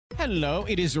Hello,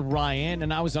 it is Ryan,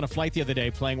 and I was on a flight the other day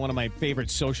playing one of my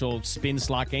favorite social spin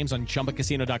slot games on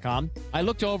ChumbaCasino.com. I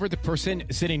looked over at the person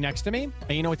sitting next to me, and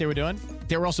you know what they were doing?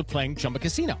 They were also playing Chumba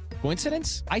Casino.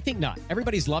 Coincidence? I think not.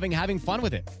 Everybody's loving having fun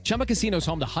with it. Chumba Casino is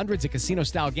home to hundreds of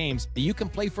casino-style games that you can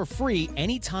play for free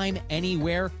anytime,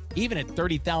 anywhere, even at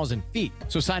 30,000 feet.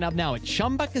 So sign up now at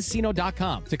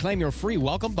ChumbaCasino.com to claim your free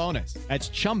welcome bonus. That's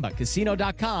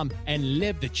ChumbaCasino.com and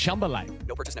live the Chumba life.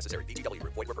 No purchase necessary. VGW.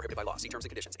 Void where prohibited by law. See terms and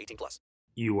conditions. 18+.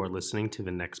 You are listening to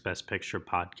the Next Best Picture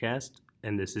podcast,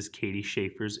 and this is Katie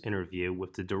Schaefer's interview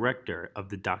with the director of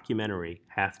the documentary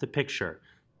Half the Picture,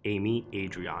 Amy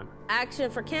Adrian.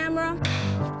 Action for camera.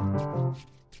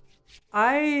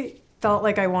 I felt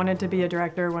like I wanted to be a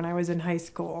director when I was in high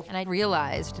school. And I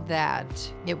realized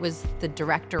that it was the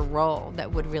director role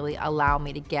that would really allow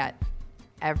me to get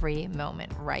every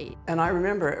moment right. And I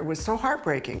remember it was so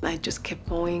heartbreaking. I just kept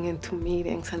going into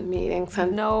meetings and meetings.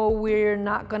 And No, we're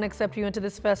not going to accept you into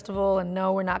this festival, and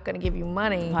no, we're not going to give you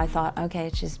money. I thought, okay,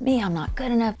 it's just me. I'm not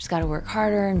good enough. Just got to work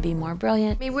harder and be more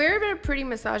brilliant. I mean, we're in a pretty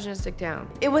misogynistic town.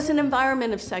 It was an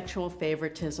environment of sexual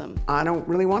favoritism. I don't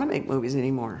really want to make movies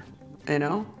anymore, you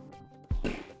know?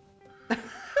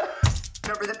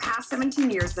 Over the past 17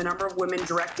 years, the number of women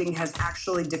directing has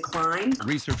actually declined.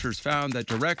 Researchers found that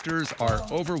directors are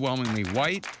overwhelmingly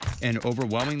white and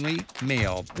overwhelmingly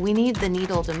male. We need the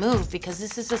needle to move because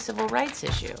this is a civil rights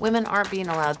issue. Women aren't being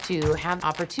allowed to have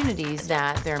opportunities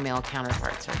that their male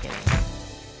counterparts are getting.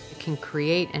 It can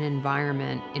create an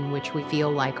environment in which we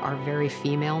feel like our very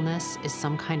femaleness is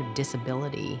some kind of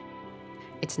disability.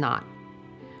 It's not.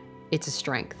 It's a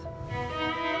strength.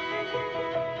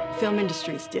 Film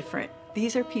industry is different.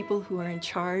 These are people who are in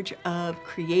charge of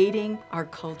creating our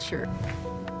culture.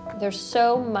 There's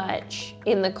so much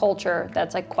in the culture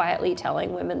that's like quietly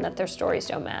telling women that their stories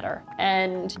don't matter.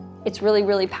 And it's really,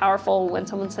 really powerful when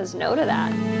someone says no to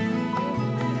that.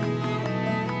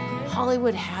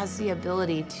 Hollywood has the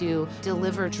ability to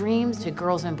deliver dreams to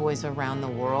girls and boys around the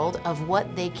world of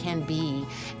what they can be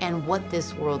and what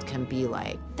this world can be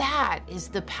like. That is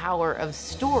the power of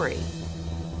story.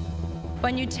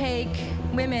 When you take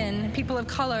women, people of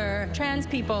color, trans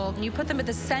people, and you put them at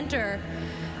the center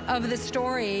of the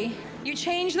story, you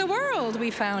change the world, we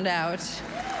found out.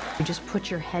 You just put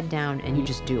your head down and you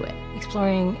just do it.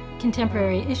 Exploring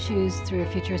contemporary issues through a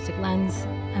futuristic lens.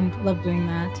 I love doing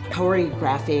that.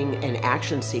 Choreographing an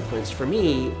action sequence, for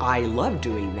me, I love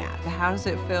doing that. How does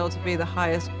it feel to be the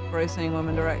highest grossing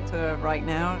woman director right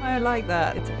now? I like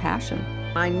that. It's a passion.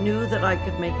 I knew that I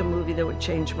could make a movie that would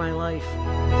change my life.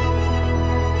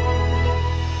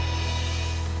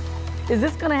 Is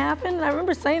this going to happen? And I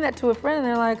remember saying that to a friend, and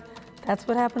they're like, that's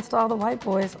what happens to all the white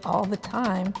boys all the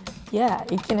time. Yeah,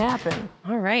 it can happen.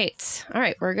 All right.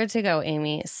 We're good to go,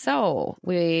 Amy. So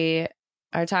we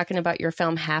are talking about your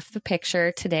film Half the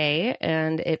Picture today,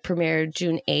 and it premiered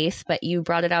June 8th, but you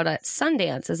brought it out at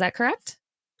Sundance. Is that correct?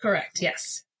 Correct.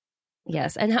 Yes.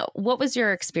 Yes. And what was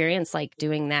your experience like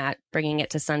doing that, bringing it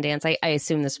to Sundance? I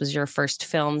assume this was your first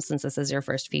film since this is your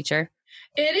first feature.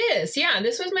 It is. Yeah,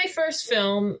 this was my first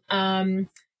film.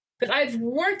 But I've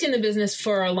worked in the business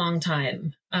for a long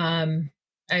time.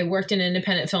 I worked in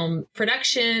independent film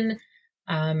production.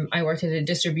 I worked at a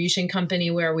distribution company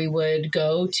where we would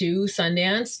go to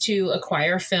Sundance to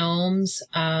acquire films.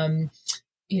 I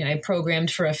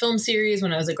programmed for a film series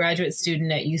when I was a graduate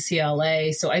student at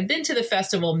UCLA. So I've been to the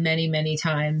festival many, many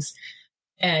times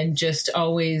and just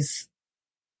always,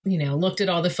 looked at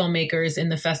all the filmmakers in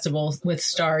the festival with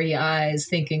starry eyes,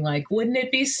 thinking like, wouldn't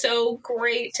it be so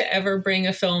great to ever bring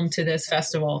a film to this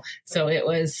festival? So it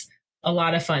was a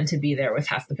lot of fun to be there with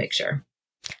Half the Picture.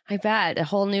 I bet. A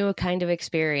whole new kind of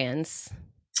experience.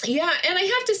 Yeah. And I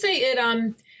have to say it,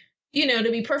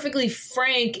 to be perfectly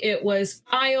frank, it was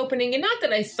eye-opening. And not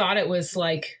that I thought it was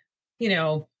like,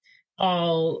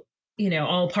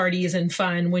 all parties and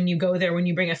fun when you go there, when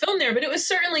you bring a film there, but it was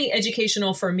certainly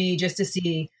educational for me just to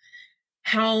see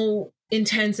how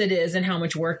intense it is and how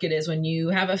much work it is when you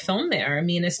have a film there. I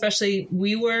mean, especially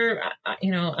we were,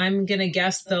 I'm going to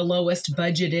guess the lowest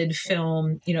budgeted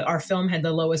film, our film had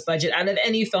the lowest budget out of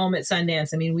any film at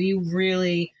Sundance. I mean, we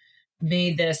really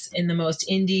made this in the most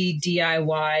indie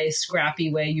DIY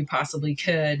scrappy way you possibly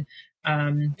could.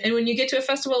 And when you get to a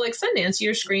festival like Sundance,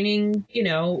 you're screening,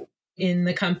 in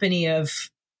the company of,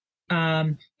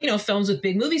 films with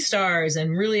big movie stars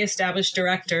and really established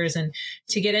directors. And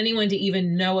to get anyone to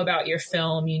even know about your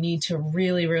film, you need to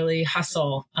really, really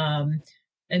hustle.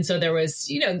 And so there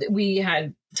was, we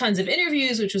had tons of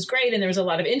interviews, which was great. And there was a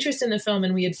lot of interest in the film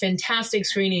and we had fantastic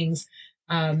screenings.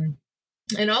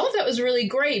 And all of that was really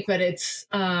great, but it's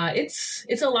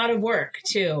a lot of work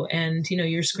too. And, you know,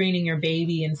 you're screening your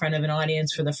baby in front of an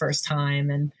audience for the first time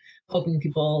and hoping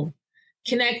people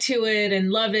connect to it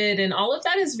and love it. And all of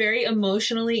that is very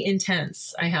emotionally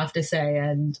intense, I have to say.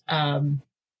 And,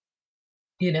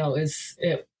 you know,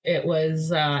 it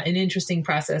was an interesting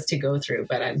process to go through,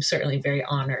 but I'm certainly very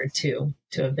honored to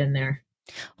have been there.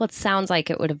 Well, it sounds like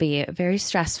it would be very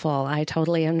stressful. I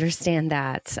totally understand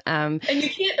that. And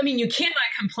you cannot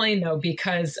complain though,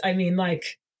 because I mean,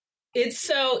 like, it's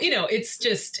so, you know,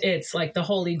 it's like the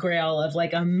holy grail of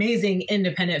like amazing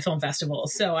independent film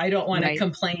festivals. So I don't want to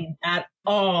complain at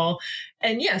all.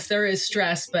 And yes, there is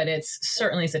stress, but it's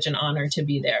certainly such an honor to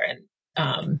be there.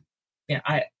 And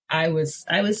I was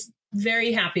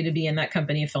very happy to be in that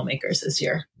company of filmmakers this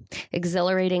year.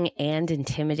 Exhilarating and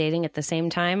intimidating at the same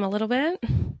time a little bit?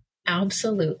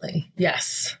 Absolutely.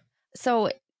 Yes. So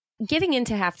getting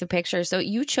into Half the Picture, so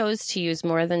you chose to use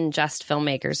more than just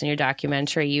filmmakers in your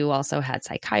documentary. You also had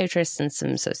psychiatrists and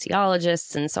some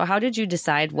sociologists. And so how did you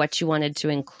decide what you wanted to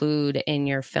include in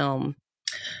your film?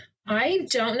 I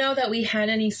don't know that we had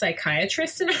any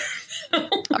psychiatrists in our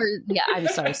film. I'm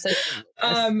sorry.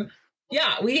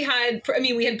 Yeah, we had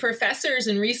professors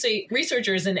and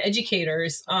researchers and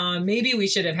educators. Maybe we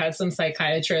should have had some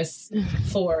psychiatrists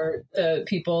for the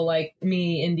people like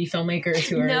me, indie filmmakers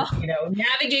who are, you know,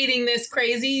 navigating this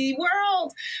crazy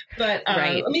world. But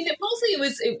I mean,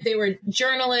 mostly they were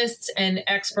journalists and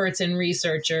experts and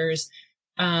researchers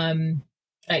at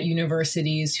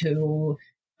universities who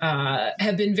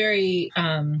have been very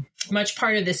much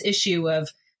part of this issue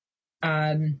of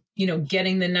you know,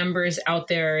 getting the numbers out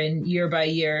there and year by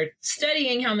year,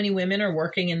 studying how many women are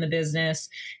working in the business,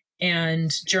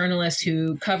 and journalists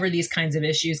who cover these kinds of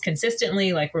issues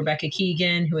consistently, like Rebecca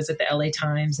Keegan, who was at the LA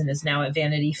Times and is now at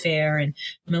Vanity Fair, and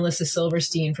Melissa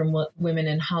Silverstein from Women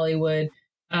in Hollywood.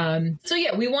 So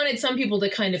yeah, we wanted some people to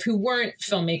kind of, who weren't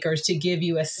filmmakers, to give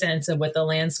you a sense of what the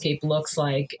landscape looks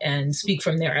like and speak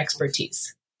from their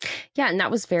expertise. Yeah, and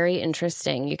that was very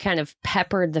interesting. You kind of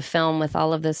peppered the film with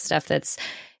all of this stuff that's,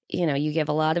 you know, you give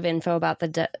a lot of info about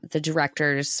the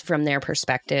directors from their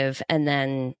perspective, and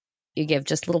then you give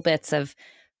just little bits of,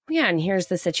 yeah, and here's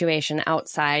the situation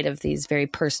outside of these very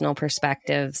personal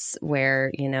perspectives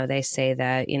where, you know, they say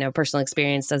that, you know, personal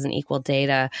experience doesn't equal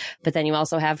data. But then you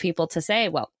also have people to say,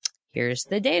 well, here's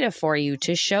the data for you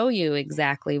to show you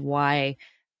exactly why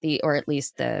or at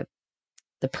least the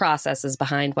processes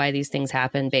behind why these things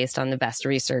happen based on the best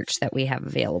research that we have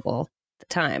available at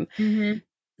the time. Mm-hmm.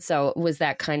 So was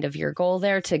that kind of your goal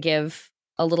there, to give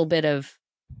a little bit of,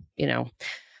 you know,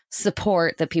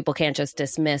 support that people can't just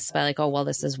dismiss by like, oh, well,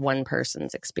 this is one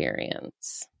person's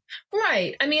experience?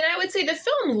 Right. I mean, I would say the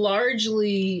film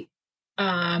largely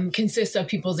consists of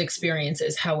people's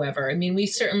experiences. However, I mean, we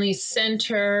certainly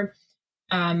center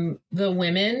the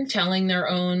women telling their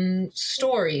own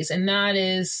stories, and that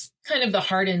is kind of the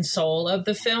heart and soul of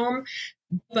the film.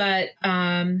 But,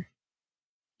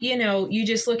 you know, you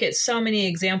just look at so many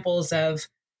examples of,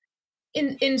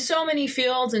 in so many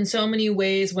fields, in so many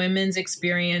ways, women's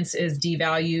experience is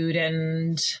devalued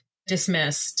and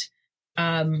dismissed.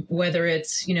 Whether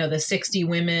it's, you know, the 60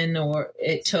 women or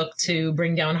it took to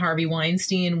bring down Harvey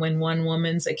Weinstein when one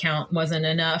woman's account wasn't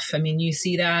enough. I mean, you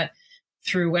see that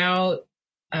throughout,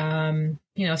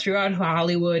 you know, throughout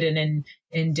Hollywood and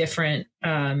in different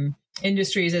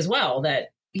industries as well,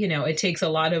 that, you know, it takes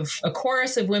a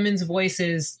chorus of women's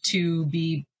voices to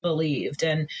be believed.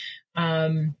 And,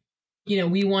 you know,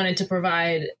 we wanted to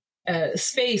provide a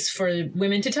space for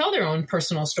women to tell their own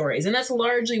personal stories. And that's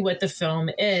largely what the film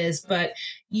is. But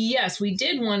yes, we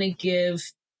did want to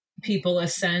give people a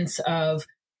sense of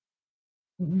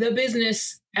the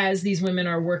business as these women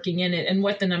are working in it and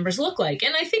what the numbers look like.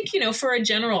 And I think, you know, for a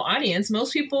general audience,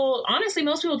 most people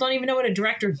don't even know what a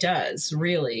director does,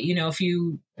 really. You know, if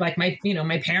you, like my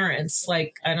parents,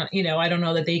 like, I don't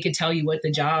know that they could tell you what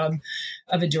the job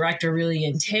of a director really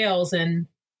entails. And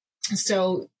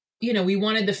so, you know, we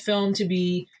wanted the film to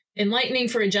be enlightening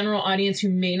for a general audience who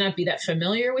may not be that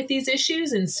familiar with these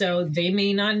issues. And so they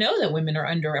may not know that women are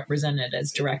underrepresented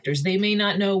as directors. They may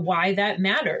not know why that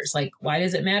matters. Like, why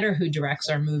does it matter who directs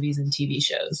our movies and TV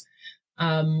shows?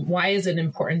 Why is it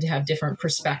important to have different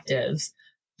perspectives?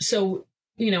 So,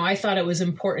 you know, I thought it was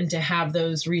important to have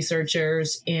those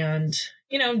researchers and,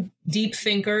 you know, deep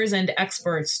thinkers and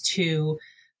experts to,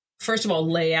 first of all,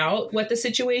 lay out what the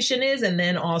situation is, and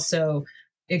then also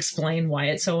explain why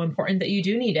it's so important that you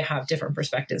do need to have different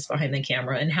perspectives behind the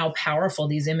camera and how powerful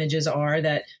these images are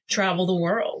that travel the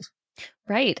world.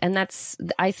 Right. And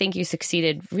I think you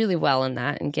succeeded really well in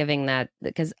that and giving that,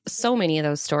 because so many of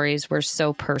those stories were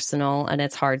so personal, and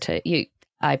it's hard to,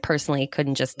 I personally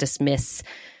couldn't just dismiss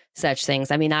such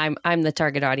things. I mean, I'm the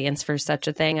target audience for such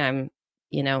a thing.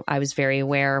 I was very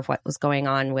aware of what was going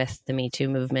on with the Me Too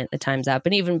movement, the Time's Up.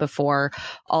 And even before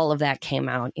all of that came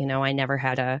out, I never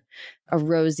had a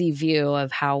rosy view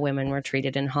of how women were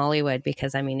treated in Hollywood,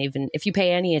 because even if you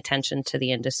pay any attention to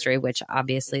the industry, which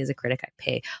obviously as a critic, I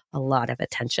pay a lot of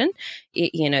attention,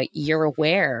 you're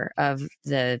aware of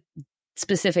the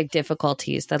specific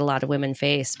difficulties that a lot of women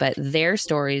face, but their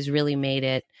stories really made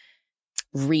it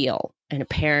real and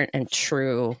apparent and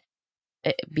true,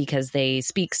 because they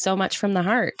speak so much from the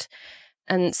heart.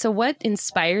 And so what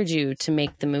inspired you to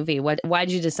make the movie? Why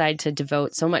did you decide to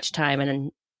devote so much time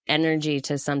and energy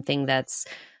to something that's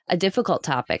a difficult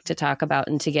topic to talk about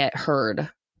and to get heard?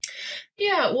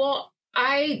 Yeah, well,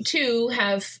 I too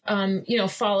have,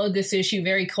 followed this issue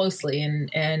very closely.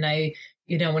 And I,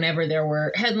 whenever there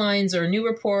were headlines or new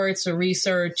reports or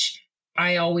research,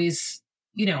 I always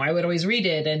I would always read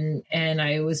it, and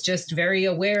I was just very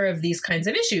aware of these kinds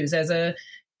of issues as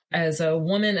a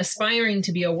woman aspiring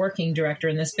to be a working director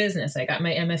in this business. I got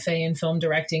my MFA in film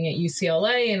directing at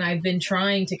UCLA, and I've been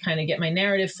trying to kind of get my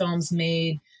narrative films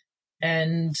made.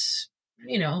 And,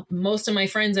 most of my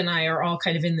friends and I are all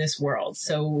kind of in this world.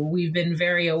 So we've been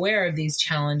very aware of these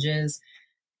challenges.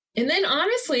 And then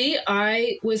honestly,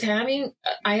 I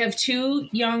have 2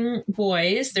 young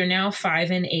boys. They're now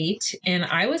 5 and 8. And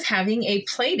I was having a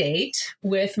play date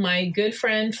with my good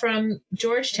friend from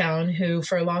Georgetown, who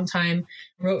for a long time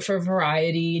wrote for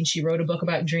Variety. And she wrote a book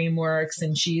about DreamWorks.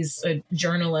 And she's a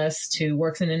journalist who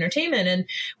works in entertainment. And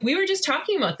we were just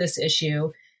talking about this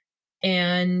issue.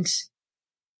 And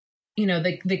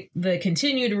the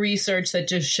continued research that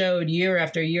just showed year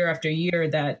after year after year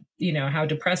that, how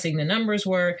depressing the numbers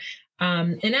were.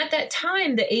 And at that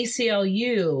time, the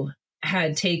ACLU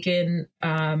had taken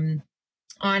on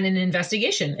an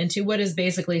investigation into what is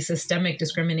basically systemic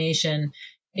discrimination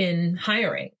in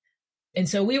hiring. And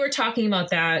so we were talking about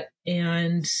that.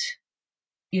 And,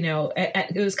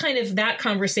 it was kind of that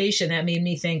conversation that made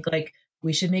me think, like,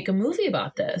 we should make a movie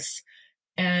about this.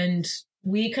 And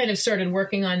we kind of started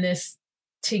working on this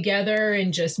together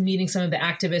and just meeting some of the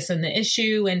activists on the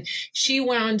issue. And she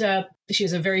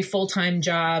has a very full-time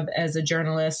job as a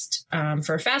journalist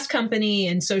for a Fast Company.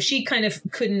 And so she kind of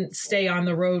couldn't stay on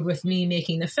the road with me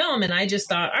making the film. And I just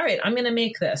thought, all right, I'm going to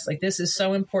make this. Like, this is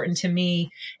so important to me.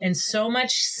 And so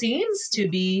much seems to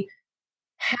be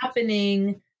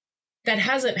happening that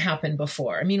hasn't happened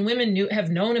before. I mean, women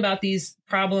have known about these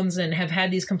problems and have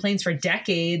had these complaints for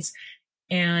decades,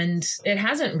 and it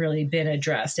hasn't really been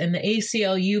addressed. And the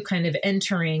ACLU kind of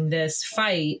entering this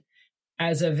fight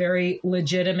as a very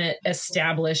legitimate,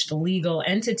 established legal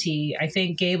entity, I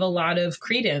think gave a lot of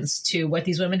credence to what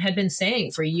these women had been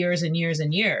saying for years and years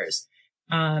and years.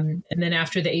 And then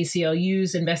after the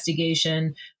ACLU's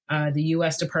investigation, the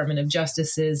U.S. Department of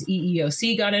Justice's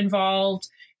EEOC got involved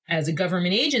as a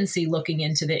government agency looking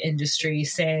into the industry,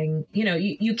 saying,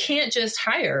 you can't just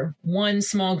hire one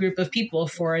small group of people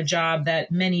for a job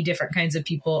that many different kinds of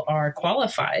people are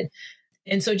qualified.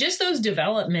 And so just those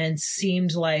developments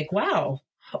seemed like, wow,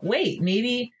 wait,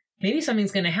 maybe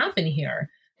something's going to happen here.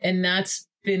 And that's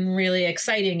been really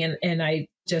exciting. And I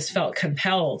just felt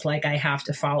compelled, like, I have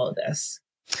to follow this.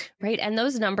 Right. And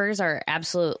those numbers are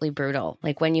absolutely brutal.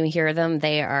 Like, when you hear them,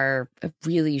 they are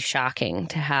really shocking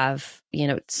to have,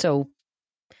 so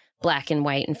black and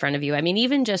white in front of you. I mean,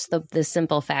 even just the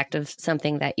simple fact of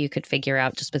something that you could figure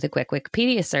out just with a quick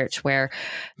Wikipedia search, where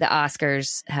the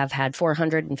Oscars have had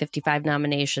 455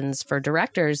 nominations for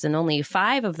directors, and only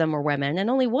 5 of them were women, and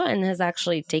only 1 has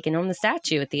actually taken home the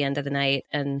statue at the end of the night.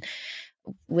 And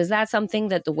was that something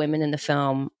that the women in the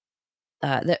film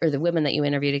or the women that you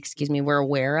interviewed, were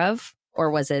aware of?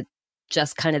 Or was it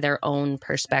just kind of their own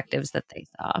perspectives that they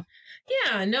saw?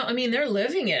 Yeah, no, I mean, they're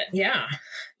living it. Yeah,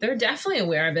 they're definitely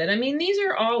aware of it. I mean, these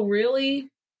are all really,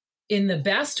 in the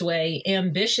best way,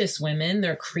 ambitious women.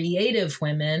 They're creative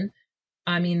women.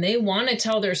 I mean, they want to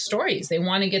tell their stories. They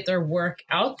want to get their work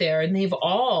out there. And they've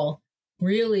all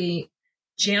really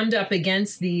jammed up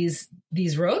against these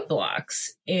roadblocks.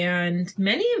 And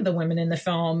many of the women in the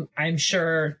film, I'm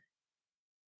sure,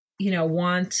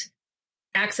 want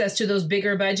access to those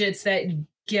bigger budgets that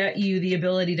get you the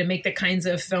ability to make the kinds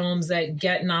of films that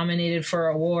get nominated for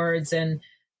awards. And,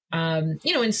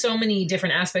 in so many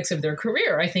different aspects of their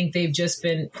career, I think they've just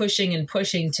been pushing and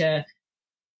pushing to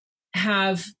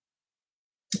have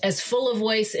as full a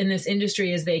voice in this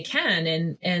industry as they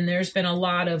can. And there's been a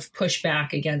lot of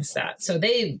pushback against that. So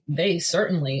they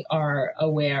certainly are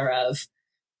aware of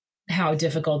how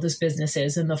difficult this business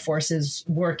is and the forces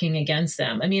working against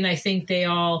them. I mean, I think they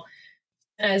all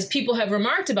as people have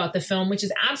remarked about the film, which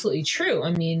is absolutely true.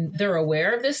 I mean, they're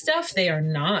aware of this stuff. They are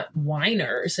not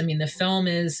whiners. I mean, the film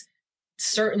is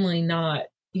certainly not,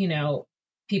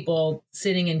 people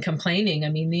sitting and complaining. I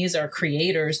mean, these are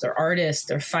creators, they're artists,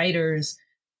 they're fighters,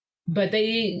 but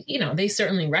they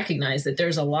certainly recognize that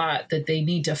there's a lot that they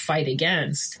need to fight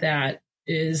against that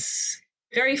is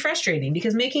very frustrating,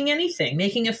 because making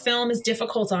a film is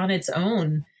difficult on its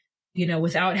own,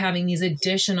 without having these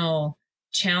additional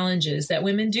challenges that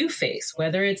women do face,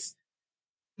 whether it's,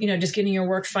 just getting your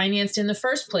work financed in the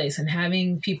first place and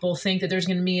having people think that there's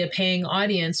going to be a paying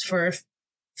audience for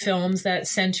films that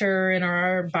center and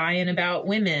are by and about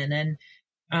women,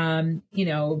 and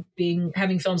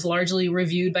having films largely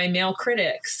reviewed by male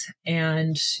critics,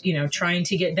 and trying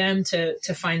to get them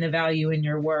to find the value in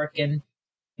your work. And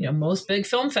most big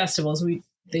film festivals,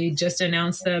 they just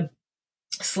announced the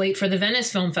slate for the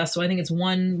Venice Film Festival. I think it's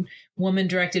one woman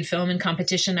directed film in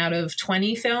competition out of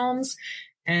 20 films,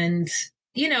 and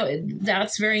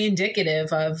that's very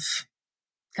indicative of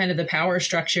kind of the power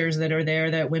structures that are there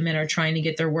that women are trying to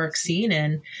get their work seen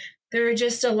in. There are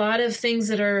just a lot of things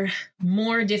that are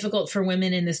more difficult for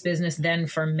women in this business than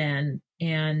for men.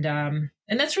 And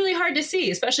that's really hard to see,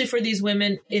 especially for these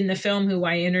women in the film who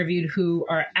I interviewed, who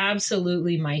are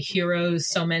absolutely my heroes.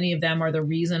 So many of them are the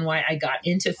reason why I got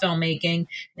into filmmaking.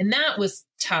 And that was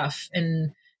tough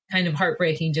and kind of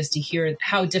heartbreaking just to hear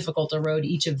how difficult a road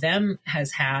each of them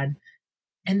has had.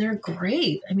 And they're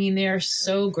great. I mean, they are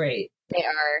so great. They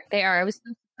are. I was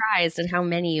so surprised at how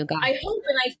many you got. I hope,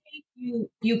 and I think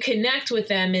you connect with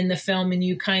them in the film, and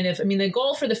you kind of, the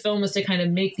goal for the film was to kind of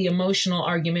make the emotional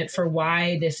argument for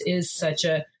why this is such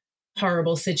a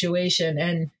horrible situation.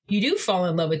 And you do fall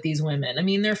in love with these women. I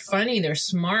mean, they're funny, they're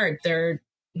smart, they're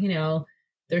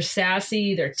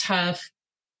sassy, they're tough.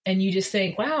 And you just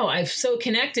think, wow, I've so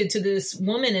connected to this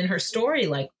woman and her story.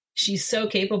 Like, she's so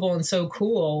capable and so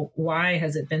cool. Why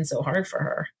has it been so hard for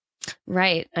her?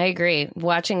 Right. I agree.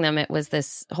 Watching them, it was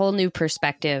this whole new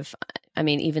perspective. I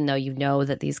mean, even though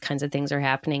that these kinds of things are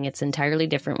happening, it's entirely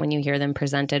different when you hear them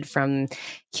presented from,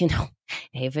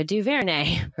 Ava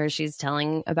DuVernay, where she's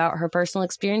telling about her personal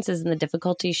experiences and the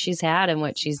difficulties she's had and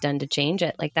what she's done to change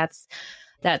it. Like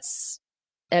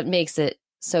it makes it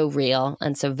so real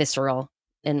and so visceral.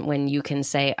 And when you can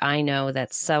say, I know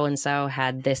that so-and-so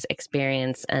had this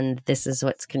experience and this is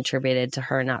what's contributed to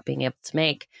her not being able to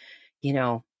make,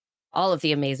 all of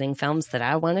the amazing films that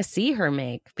I want to see her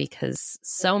make, because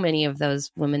so many of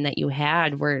those women that you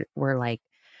had were like,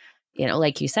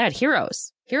 like you said,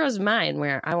 heroes of mine,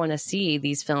 where I want to see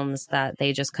these films that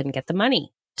they just couldn't get the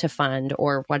money to fund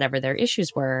or whatever their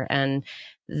issues were. And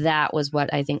that was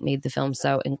what I think made the film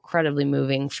so incredibly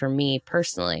moving for me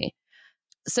personally.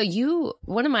 So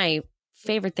one of my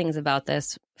favorite things about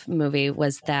this movie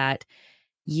was that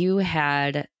you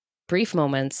had brief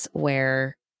moments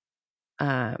where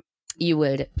you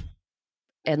would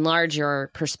enlarge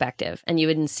your perspective, and you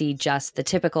wouldn't see just the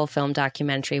typical film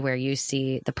documentary where you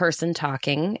see the person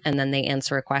talking and then they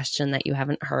answer a question that you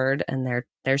haven't heard and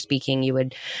they're speaking. You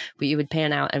would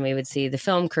pan out and we would see the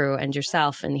film crew and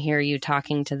yourself and hear you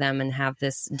talking to them and have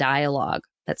this dialogue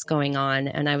that's going on.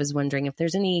 And I was wondering if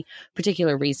there's any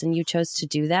particular reason you chose to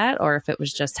do that, or if it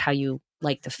was just how you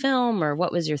like the film, or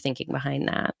what was your thinking behind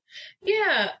that?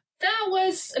 Yeah. That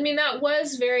was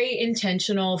very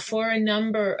intentional for a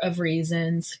number of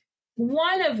reasons.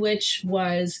 One of which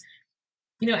was,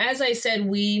 as I said,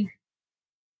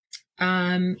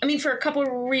 for a couple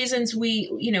of reasons,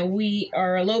 we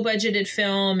are a low budgeted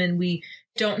film and we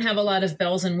don't have a lot of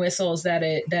bells and whistles that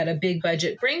a big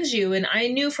budget brings you. And I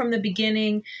knew from the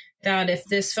beginning that if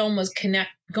this film was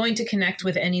going to connect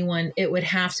with anyone, it would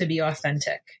have to be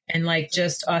authentic, and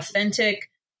just authentic,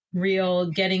 real,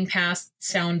 getting past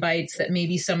sound bites that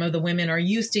maybe some of the women are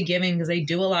used to giving because they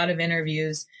do a lot of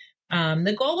interviews.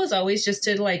 The goal was always just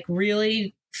to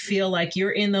really feel like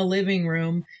you're in the living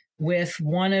room with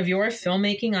one of your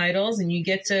filmmaking idols, and you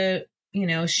get to,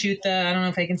 shoot I don't know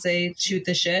if I can say shoot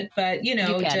the shit, but,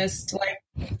 just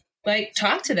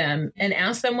talk to them and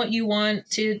ask them what you want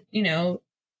to,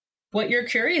 what you're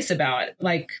curious about,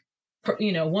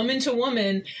 woman to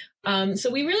woman. So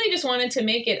we really just wanted to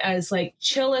make it as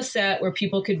chill a set where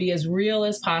people could be as real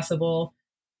as possible.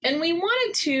 And we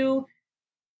wanted to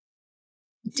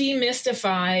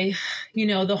demystify,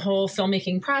 the whole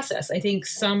filmmaking process. I think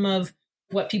some of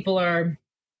what people are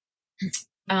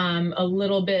a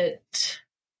little bit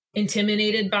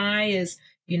intimidated by is,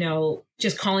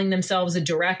 just calling themselves a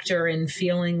director and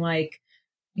feeling like,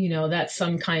 that's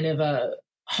some kind of a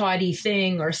haughty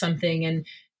thing or something. And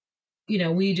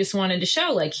we just wanted to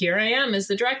show, like, here I am as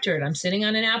the director, and I'm sitting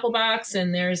on an apple box,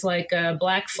 and there's like a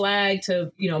black flag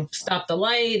to, stop the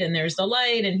light, and there's the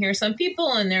light, and here's some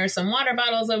people, and there's some water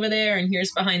bottles over there, and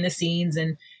here's behind the scenes.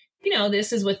 And,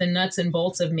 this is what the nuts and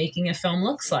bolts of making a film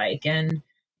looks like. And,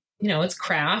 it's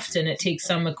craft and it takes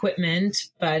some equipment,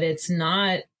 but it's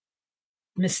not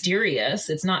mysterious.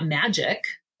 It's not magic.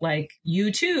 Like,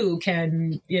 you too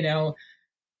can,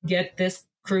 get this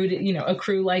crew, a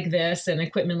crew like this and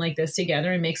equipment like this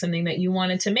together and make something that you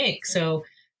wanted to make. So,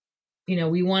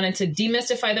 we wanted to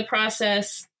demystify the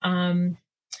process. And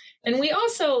we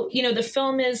also, the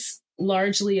film is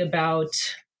largely about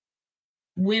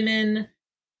women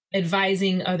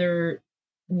advising other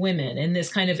women in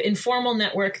this kind of informal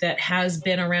network that has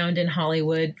been around in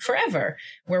Hollywood forever,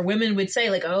 where women would say,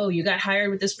 like, oh, you got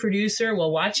hired with this producer,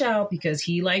 well, watch out because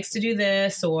he likes to do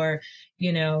this, or,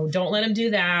 don't let him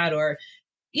do that, or,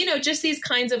 just these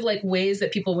kinds of like ways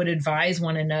that people would advise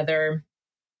one another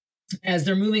as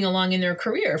they're moving along in their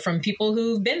career from people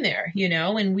who've been there,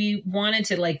 and we wanted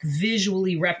to like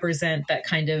visually represent that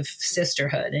kind of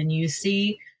sisterhood. And you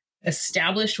see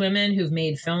established women who've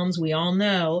made films we all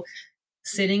know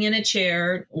sitting in a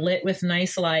chair lit with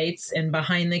nice lights, and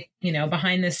behind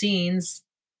the scenes,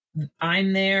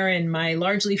 I'm there and my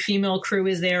largely female crew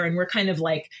is there, and we're kind of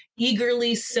like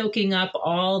eagerly soaking up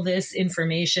all this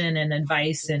information and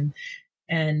advice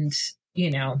and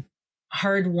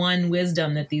hard-won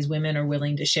wisdom that these women are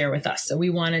willing to share with us. So we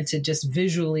wanted to just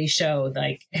visually show,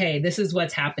 like, hey, this is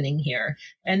what's happening here.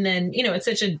 And then, it's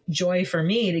such a joy for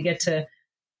me to get to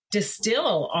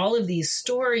distill all of these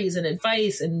stories and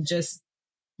advice and just,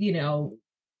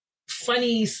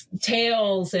 funny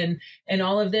tales and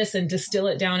all of this, and distill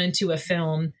it down into a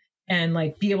film and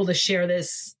like be able to share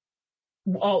this,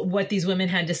 all what these women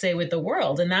had to say with the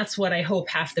world. And that's what I hope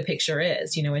Half the Picture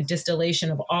is, a distillation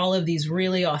of all of these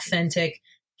really authentic,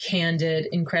 candid,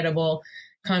 incredible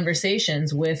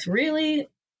conversations with really,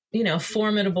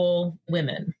 formidable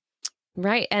women.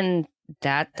 Right. And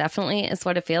that definitely is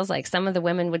what it feels like. Some of the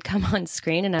women would come on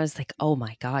screen and I was like, oh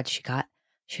my God, she got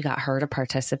her to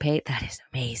participate. That is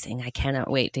amazing. I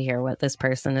cannot wait to hear what this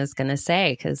person is going to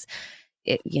say, because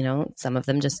some of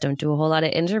them just don't do a whole lot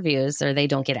of interviews, or they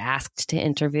don't get asked to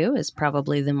interview is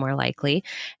probably the more likely.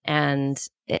 And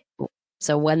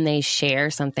so when they share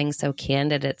something so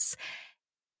candid, it's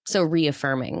so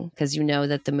reaffirming, because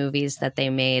that the movies that they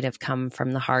made have come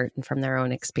from the heart and from their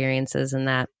own experiences, and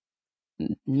that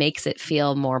makes it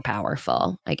feel more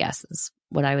powerful, I guess is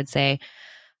what I would say.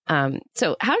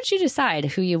 So how did you decide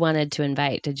who you wanted to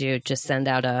invite? Did you just send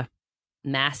out a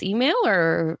mass email,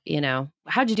 or,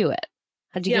 how'd you do it?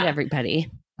 How'd you get everybody?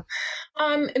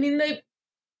 There's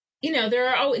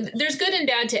good and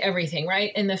bad to everything,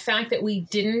 right? And the fact that we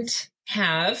didn't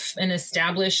have an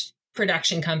established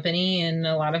production company and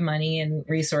a lot of money and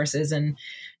resources and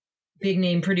big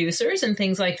name producers and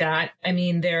things like that.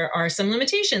 There are some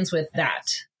limitations with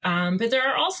that. But there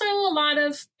are also a lot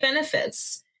of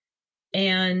benefits.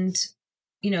 And,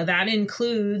 that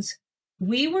includes,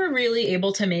 we were really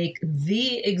able to make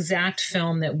the exact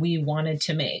film that we wanted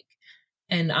to make.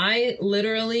 And I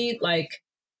literally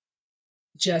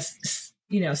just,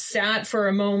 sat for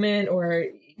a moment or,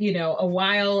 a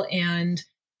while and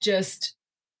just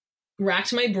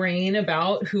racked my brain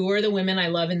about who are the women I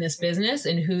love in this business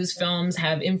and whose films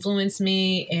have influenced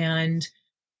me and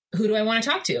who do I want to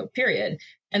talk to, period.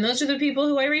 And those are the people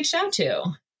who I reached out to.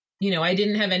 I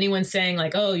didn't have anyone saying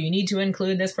like, oh, you need to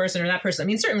include this person or that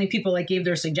person. Certainly people gave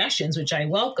their suggestions, which I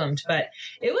welcomed, but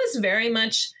it was very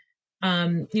much,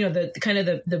 the kind of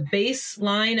the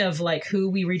baseline of who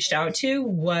we reached out to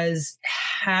was,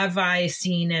 have I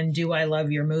seen and do I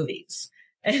love your movies?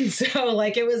 And so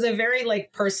it was a very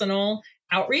personal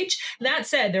outreach. That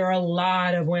said, there are a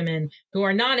lot of women who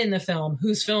are not in the film,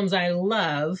 whose films I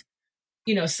love,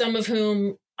 some of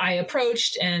whom I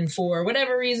approached and for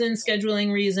whatever reason,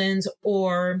 scheduling reasons,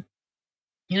 or,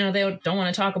 they don't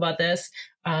want to talk about this.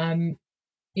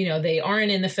 They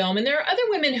aren't in the film. And there are other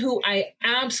women who I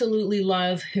absolutely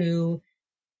love who,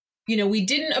 we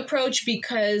didn't approach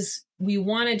because we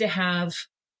wanted to have,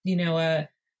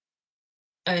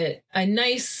 a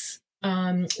nice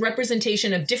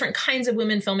representation of different kinds of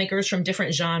women filmmakers from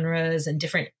different genres and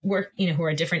different work, who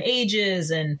are different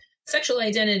ages and sexual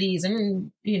identities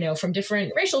and, from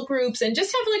different racial groups, and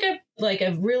just have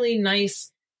a really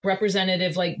nice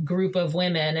representative group of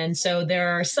women. And so there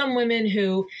are some women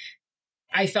who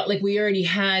I felt like we already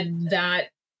had that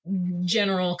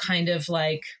general kind of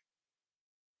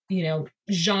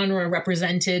genre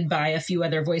represented by a few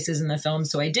other voices in the film.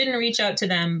 So I didn't reach out to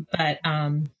them, but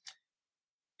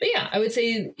But yeah, I would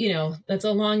say, that's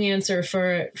a long answer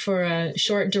for a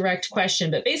short, direct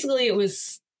question. But basically it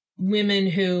was women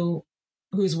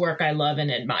whose work I love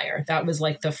and admire. That was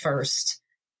like the first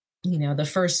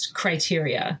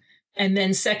criteria. And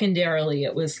then secondarily,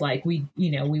 it was like, we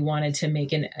wanted to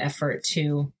make an effort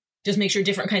to just make sure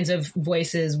different kinds of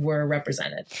voices were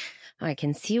represented. I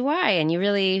can see why. And you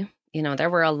really, there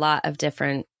were a lot of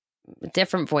different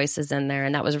voices in there.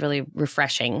 And that was really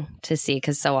refreshing to see,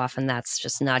 because so often that's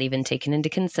just not even taken into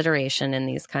consideration in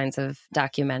these kinds of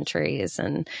documentaries.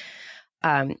 And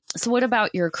so what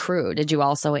about your crew? Did you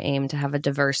also aim to have a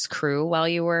diverse crew while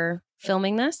you were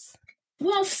filming this?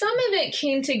 Well, some of it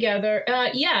came together,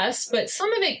 yes, but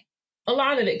a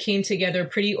lot of it came together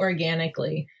pretty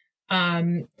organically.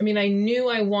 I knew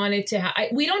I wanted to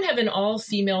we don't have an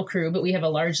all-female crew, but we have a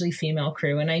largely female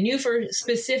crew. And I knew for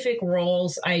specific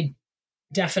roles, I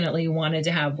definitely wanted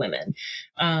to have women.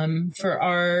 For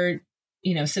our,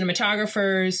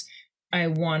 cinematographers, I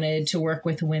wanted to work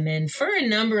with women for a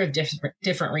number of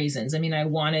different reasons. I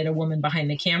wanted a woman behind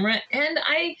the camera. And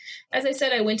as I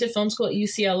said, I went to film school at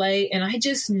UCLA, and I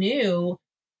just knew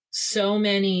so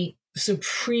many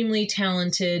supremely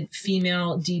talented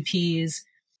female DPs,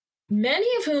 many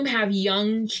of whom have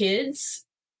young kids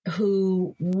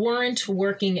who weren't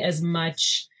working as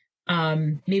much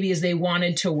maybe as they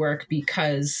wanted to work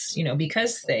because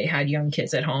they had young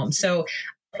kids at home. So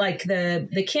like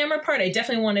the camera part, I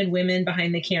definitely wanted women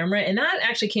behind the camera. And that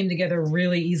actually came together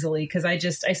really easily, because I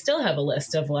still have a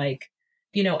list of a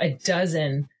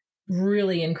dozen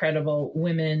really incredible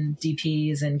women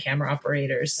DPs and camera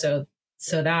operators. So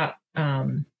that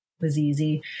was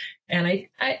easy. And I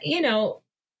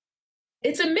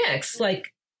it's a mix.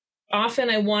 Like, often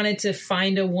I wanted to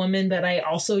find a woman, but I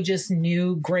also just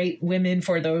knew great women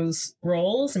for those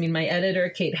roles. My editor,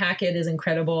 Kate Hackett, is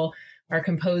incredible. Our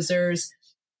composers,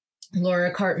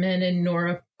 Laura Cartman and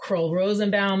Nora Kroll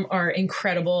Rosenbaum, are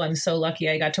incredible. I'm so lucky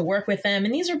I got to work with them.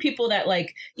 And these are people that,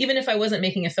 even if I wasn't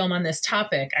making a film on this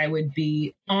topic, I would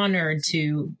be honored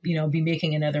to, be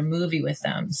making another movie with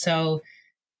them. So,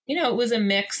 it was a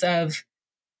mix of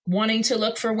wanting to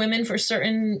look for women for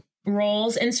certain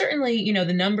roles. And certainly,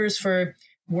 the numbers for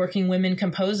working women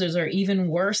composers are even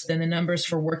worse than the numbers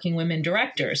for working women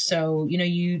directors. So,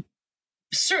 you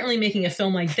certainly making a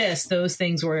film like this, those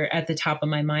things were at the top of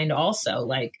my mind also.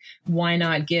 Like, why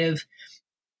not give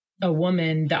a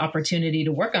woman the opportunity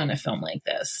to work on a film like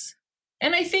this?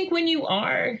 And I think when you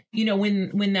are,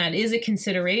 when that is a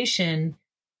consideration,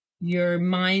 your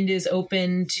mind is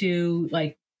open to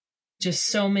just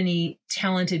so many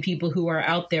talented people who are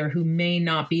out there who may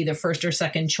not be the first or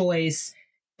second choice.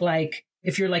 Like,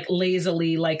 if you're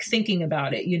lazily thinking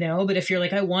about it, but if you're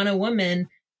I want a woman,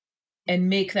 and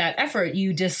make that effort,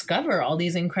 you discover all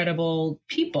these incredible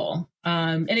people.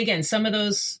 And again, some of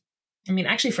those,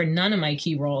 actually for none of my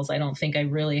key roles, I don't think I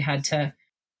really had to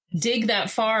dig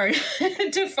that far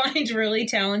to find really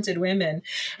talented women.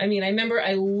 I remember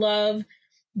I love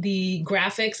the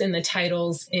graphics and the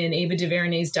titles in Ava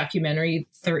DuVernay's documentary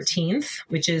 13th,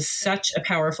 which is such a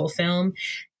powerful film.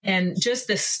 And just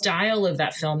the style of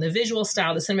that film, the visual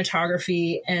style, the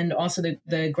cinematography, and also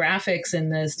the graphics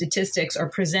and the statistics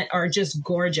are just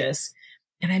gorgeous.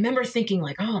 And I remember thinking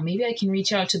oh, maybe I can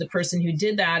reach out to the person who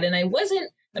did that. And it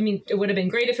would have been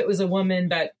great if it was a woman,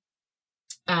 but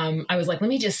I was let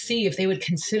me just see if they would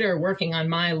consider working on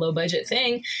my low budget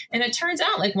thing. And it turns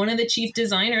out one of the chief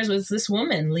designers was this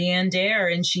woman, Leanne Dare,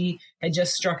 and she had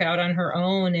just struck out on her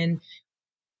own. And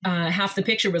Half the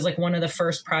Picture was one of the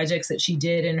first projects that she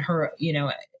did in her,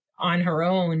 on her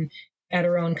own at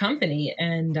her own company.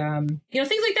 And,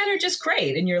 things like that are just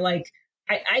great. And you're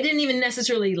I didn't even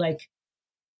necessarily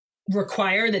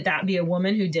require that be a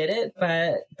woman who did it,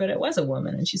 but it was a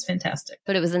woman, and she's fantastic.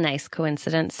 But it was a nice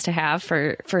coincidence to have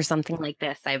for something like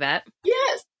this, I bet.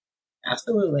 Yes,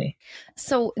 absolutely.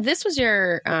 So this was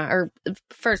your, or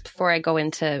first, before I go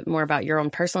into more about your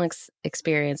own personal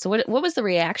experience, so what was the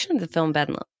reaction of the film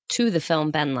been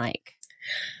like?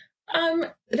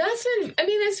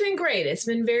 It's been great. It's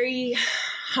been very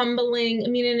humbling.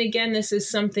 And again, this is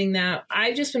something that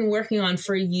I've just been working on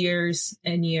for years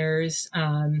and years.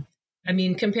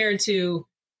 Compared to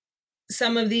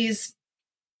some of these,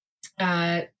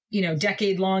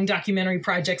 decade-long documentary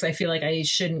projects, I feel like I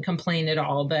shouldn't complain at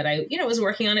all. But I, was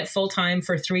working on it full-time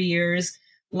for 3 years,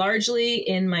 largely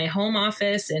in my home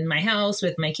office, in my house,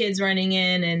 with my kids running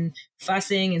in and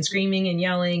fussing and screaming and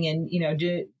yelling and,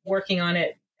 working on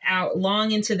it out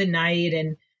long into the night.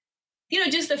 And,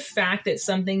 just the fact that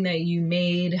something that you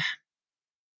made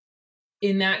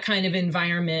in that kind of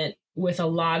environment with a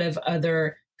lot of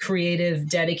other creative,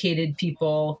 dedicated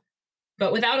people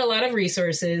but without a lot of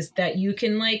resources, that you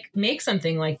can like make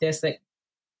something like this that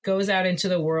goes out into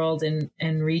the world and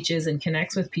reaches and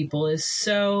connects with people is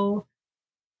so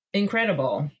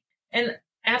incredible. And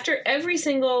after every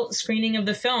single screening of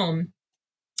the film,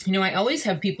 you know, I always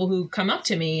have people who come up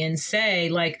to me and say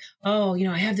like, oh, you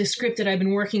know, I have this script that I've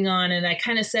been working on and I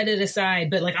kind of set it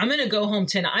aside, but like, I'm going to go home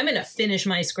tonight. I'm going to finish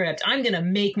my script. I'm going to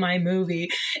make my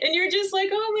movie. And you're just like,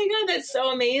 oh my God, that's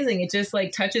so amazing. It just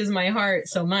like touches my heart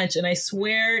so much. And I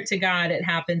swear to God, it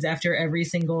happens after every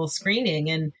single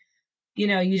screening. And, you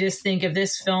know, you just think if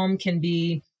this film can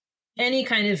be any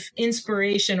kind of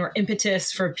inspiration or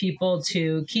impetus for people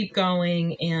to keep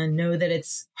going and know that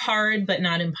it's hard, but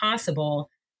not impossible.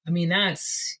 I mean,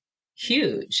 that's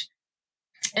huge.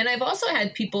 And I've also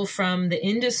had people from the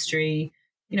industry,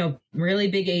 you know, really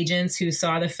big agents who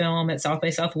saw the film at South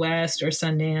by Southwest or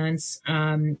Sundance,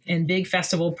 and big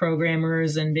festival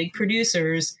programmers and big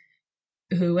producers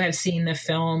who have seen the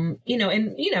film, you know,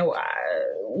 and, you know,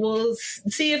 we'll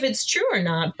see if it's true or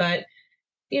not. But,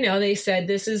 you know, they said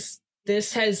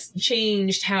this has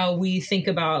changed how we think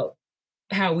about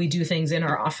how we do things in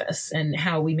our office and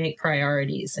how we make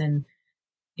priorities. And,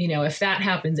 you know, if that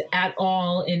happens at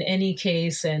all in any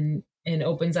case and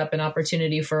opens up an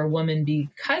opportunity for a woman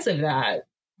because of that,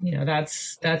 you know,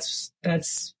 that's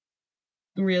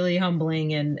really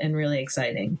humbling and really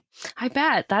exciting. I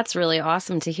bet. That's really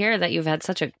awesome to hear that you've had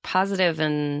such a positive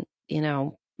and, you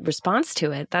know, response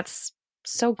to it. That's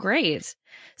so great.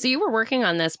 So you were working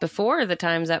on this before the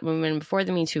Time's Up movement, before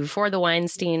the Me Too, before the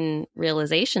Weinstein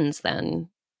realizations then.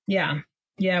 Yeah.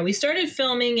 Yeah. We started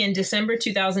filming in December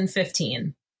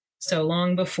 2015. So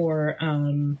long before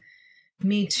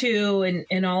Me Too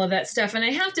and all of that stuff. And I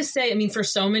have to say, I mean, for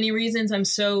so many reasons, I'm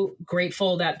so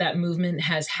grateful that that movement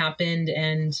has happened.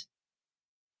 And,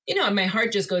 you know, my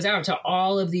heart just goes out to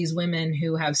all of these women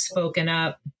who have spoken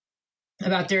up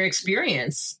about their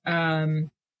experience,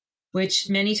 which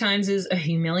many times is a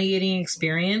humiliating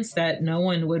experience that no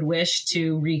one would wish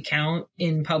to recount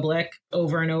in public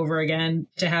over and over again,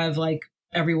 to have like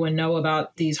everyone know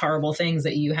about these horrible things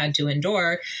that you had to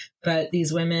endure. But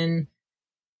these women,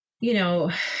 you know,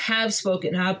 have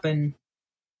spoken up and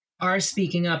are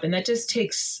speaking up. And that just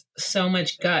takes so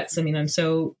much guts. I mean, I'm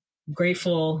so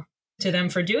grateful to them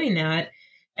for doing that.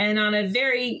 And on a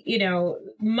very, you know,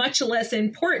 much less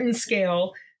important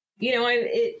scale, you know,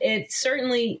 it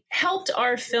certainly helped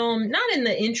our film, not in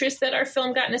the interest that our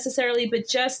film got necessarily, but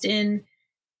just in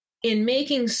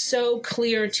making so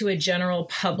clear to a general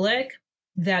public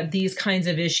that these kinds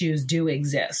of issues do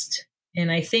exist. And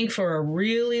I think for a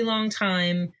really long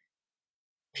time,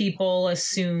 people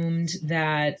assumed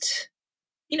that,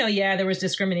 you know, yeah, there was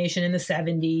discrimination in the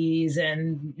 70s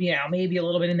and, you know, maybe a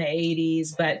little bit in the 80s,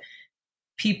 but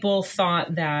people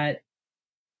thought that,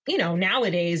 you know,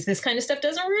 nowadays this kind of stuff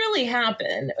doesn't really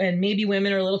happen. And maybe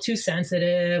women are a little too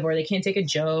sensitive, or they can't take a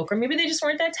joke, or maybe they just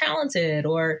weren't that talented,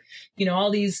 or, you know,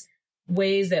 all these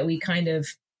ways that we kind of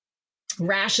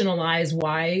rationalize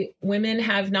why women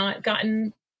have not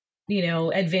gotten, you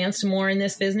know, advanced more in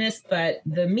this business. But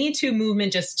the Me Too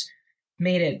movement just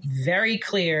made it very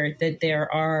clear that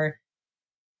there are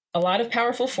a lot of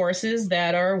powerful forces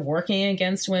that are working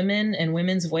against women and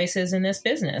women's voices in this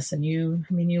business. And you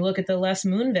look at the Les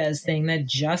Moonves thing that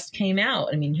just came out.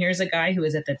 I mean, here's a guy who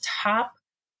is at the top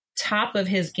of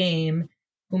his game,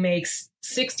 who makes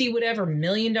 $60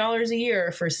 million a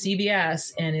year for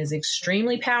CBS and is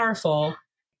extremely powerful.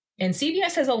 And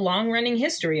CBS has a long-running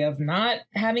history of not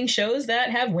having shows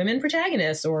that have women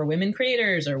protagonists or women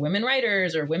creators or women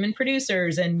writers or women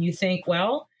producers. And you think,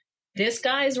 well, this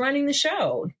guy's running the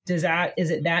show. Is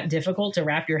it that difficult to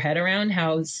wrap your head around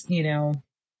how, you know,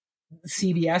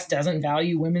 CBS doesn't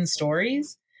value women's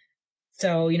stories?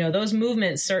 So, you know, those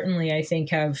movements certainly, I think,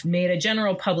 have made a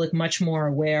general public much more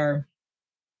aware,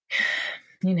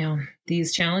 you know,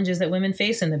 these challenges that women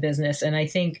face in the business. And I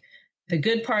think the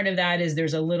good part of that is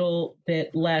there's a little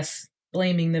bit less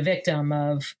blaming the victim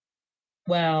of,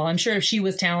 well, I'm sure if she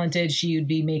was talented, she would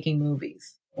be making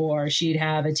movies, or she'd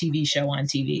have a TV show on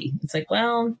TV. It's like,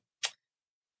 well,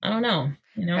 I don't know.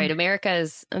 You know? Right.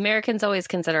 Americans always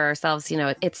consider ourselves, you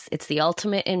know, it's the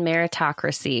ultimate in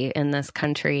meritocracy in this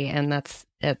country. And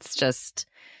it's just,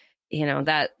 you know,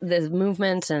 that the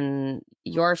movement and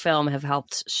your film have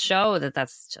helped show that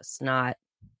that's just not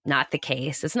the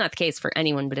case. It's not the case for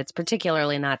anyone, but it's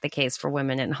particularly not the case for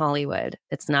women in Hollywood.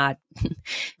 It's not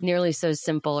nearly so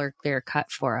simple or clear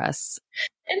cut for us.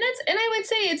 And I would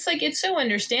say it's so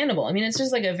understandable. I mean, it's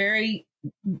just like a very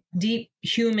deep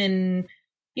human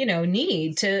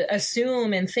need to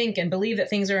assume and think and believe that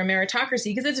things are a meritocracy,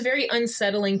 because it's very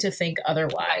unsettling to think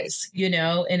otherwise,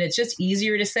 and it's just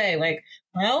easier to say, like,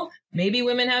 well, maybe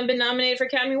women haven't been nominated for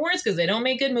Academy Awards because they don't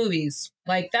make good movies.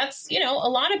 Like, that's, a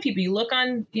lot of people, you look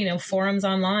on, forums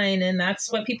online, and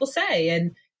that's what people say.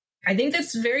 And I think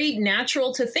that's very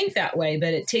natural to think that way,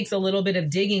 but it takes a little bit of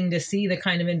digging to see the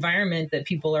kind of environment that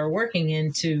people are working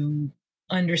in to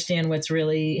understand what's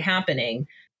really happening.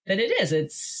 But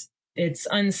it's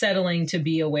unsettling to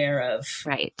be aware of,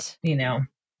 right?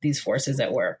 These forces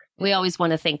at work. We always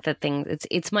want to think that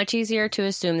it's much easier to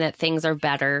assume that things are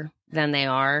better than they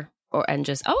are, and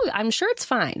just, I'm sure it's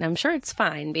fine. I'm sure it's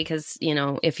fine, because,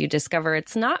 if you discover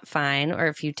it's not fine, or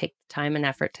if you take time and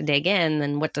effort to dig in,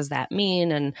 then what does that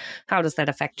mean? And how does that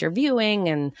affect your viewing?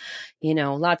 And,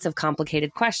 lots of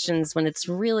complicated questions, when it's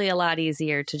really a lot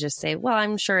easier to just say, well,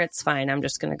 I'm sure it's fine. I'm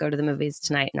just going to go to the movies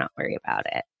tonight and not worry about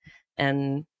it.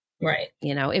 And right.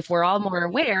 If we're all more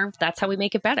aware, that's how we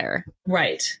make it better.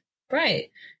 Right.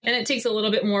 Right. And it takes a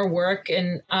little bit more work.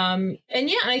 And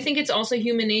I think it's also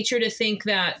human nature to think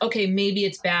that, okay, maybe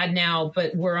it's bad now,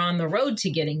 but we're on the road to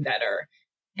getting better.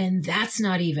 And that's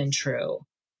not even true.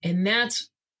 And that's,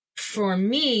 for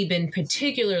me, been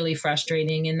particularly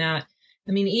frustrating in that,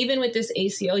 even with this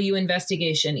ACLU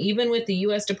investigation, even with the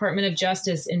U.S. Department of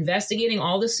Justice investigating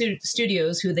all the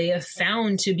studios who they have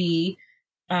found to be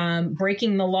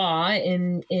breaking the law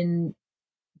in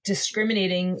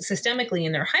discriminating systemically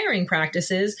in their hiring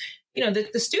practices, the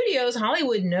studios,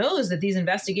 Hollywood knows that these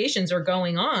investigations are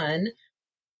going on,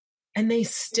 and they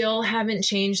still haven't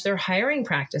changed their hiring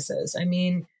practices.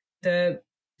 The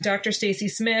Dr. Stacy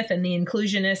Smith and the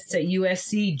inclusionists at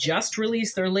USC just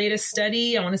released their latest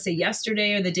study, I want to say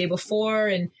yesterday or the day before,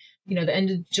 and, the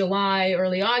end of July,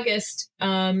 early August.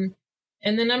 And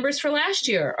the numbers for last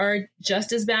year are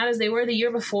just as bad as they were the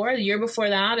year before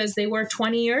that, as they were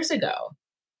 20 years ago.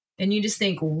 And you just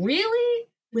think, really?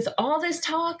 With all this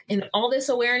talk and all this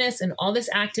awareness and all this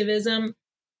activism,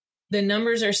 the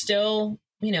numbers are still,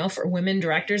 for women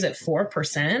directors at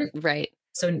 4%. Right.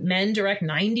 So men direct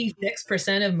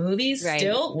 96% of movies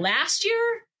still last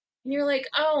year. And you're like,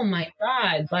 oh my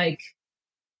God, like,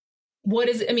 what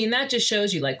is it? That just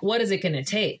shows you, like, what is it going to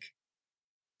take?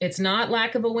 It's not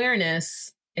lack of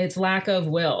awareness. It's lack of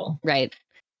will. Right.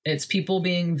 It's people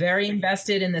being very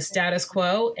invested in the status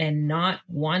quo and not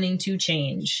wanting to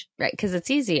change. Right, because it's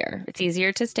easier. It's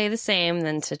easier to stay the same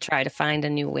than to try to find a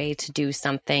new way to do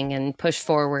something and push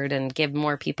forward and give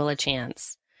more people a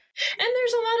chance. And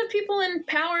there's a lot of people in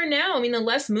power now. The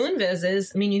Les Moonves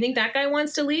is, you think that guy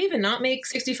wants to leave and not make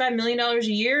 $65 million a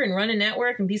year and run a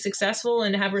network and be successful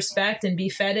and have respect and be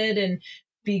feted and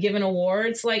be given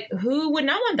awards? Like, who would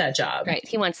not want that job? Right.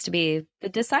 He wants to be the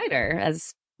decider,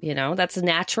 as that's a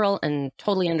natural and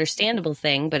totally understandable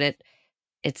thing, but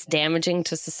it's damaging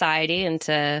to society and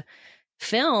to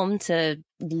film to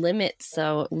limit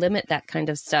that kind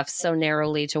of stuff so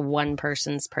narrowly to one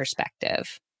person's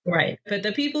perspective. Right. But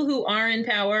the people who are in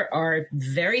power are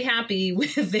very happy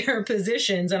with their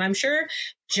positions, and I'm sure,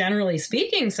 generally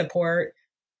speaking, support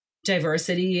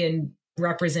diversity and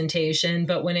representation.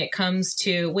 But when it comes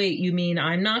to, wait, you mean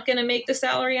I'm not going to make the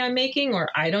salary I'm making, or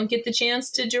I don't get the chance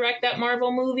to direct that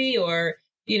Marvel movie, or,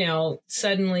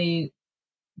 suddenly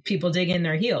people dig in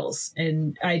their heels.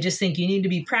 And I just think you need to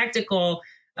be practical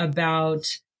about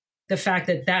the fact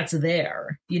that that's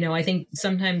there. I think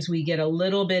sometimes we get a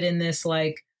little bit in this,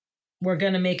 like, we're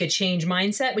going to make a change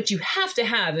mindset, which you have to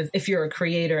have if you're a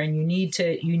creator, and you need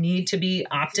to be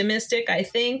optimistic, I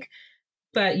think.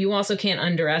 But you also can't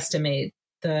underestimate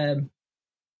the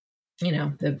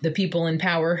people in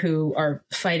power who are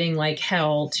fighting like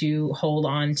hell to hold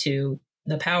on to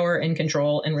the power and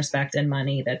control and respect and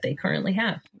money that they currently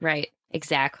have. Right.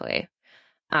 Exactly.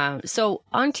 So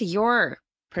on to your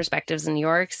perspectives and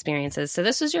your experiences. So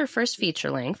this was your first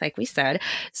feature length, like we said.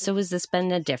 So was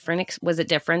it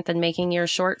different than making your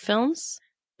short films?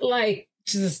 Like,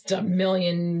 just a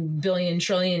million, billion,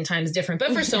 trillion times different,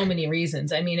 but for so many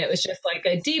reasons. It was just like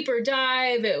a deeper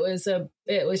dive. It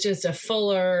was just a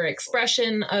fuller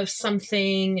expression of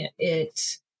something. It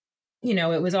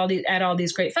was at all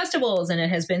these great festivals, and it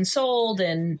has been sold,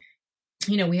 and,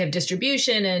 we have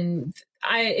distribution, and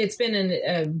it's been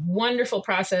a wonderful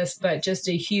process, but just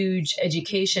a huge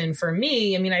education for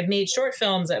me. I've made short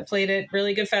films that played at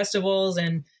really good festivals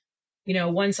and,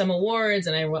 won some awards,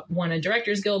 and I won a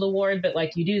Directors Guild award, but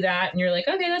like, you do that and you're like,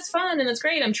 okay, that's fun. And that's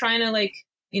great. I'm trying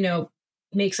to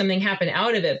make something happen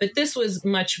out of it. But this was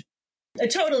a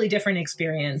totally different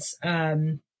experience,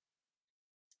 and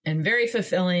very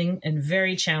fulfilling and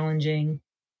very challenging.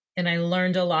 and I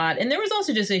learned a lot. And there was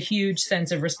also just a huge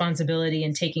sense of responsibility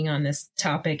in taking on this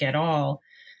topic at all,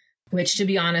 which, to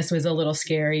be honest, was a little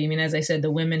scary. I mean, as I said,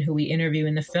 the women who we interview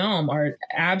in the film are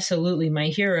absolutely my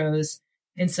heroes.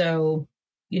 And so,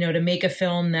 you know, to make a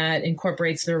film that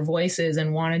incorporates their voices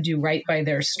and want to do right by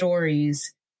their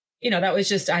stories, you know, that was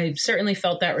just, I certainly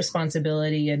felt that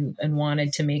responsibility and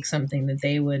wanted to make something that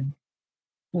they would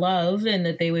love and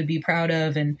that they would be proud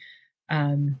of. And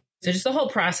so just the whole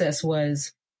process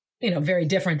was, you know, very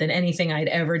different than anything I'd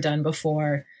ever done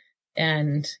before.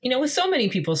 And, you know, with so many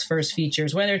people's first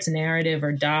features, whether it's narrative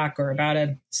or doc or about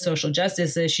a social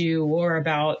justice issue or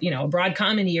about, you know, a broad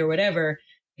comedy or whatever,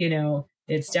 you know,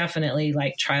 it's definitely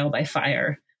like trial by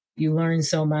fire. You learn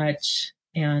so much.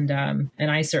 And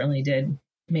I certainly did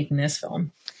making this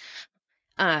film.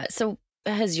 So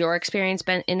has your experience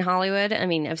been in Hollywood? I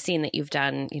mean, I've seen that you've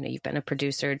done, you know, you've been a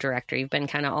producer, director, you've been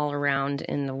kind of all around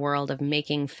in the world of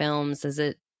making films.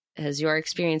 Has your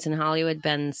experience in Hollywood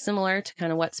been similar to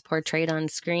kind of what's portrayed on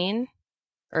screen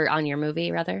or on your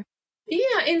movie rather?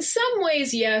 Yeah, in some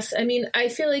ways, yes. I mean, I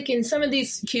feel like in some of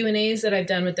these Q&As that I've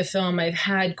done with the film, I've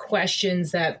had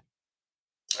questions that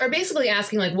are basically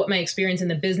asking like what my experience in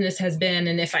the business has been.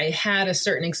 And if I had a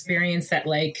certain experience that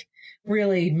like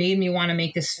really made me want to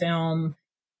make this film.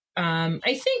 I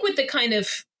think with the kind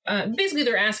of, basically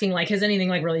they're asking like, has anything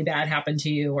like really bad happened to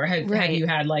you? Or have you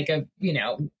had like a, you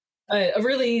know, a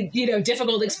really, you know,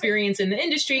 difficult experience in the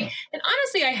industry? And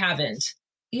honestly, I haven't.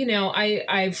 You know,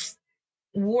 I've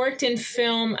worked in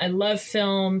film. I love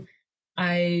film.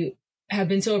 I have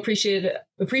been so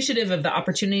appreciative of the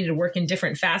opportunity to work in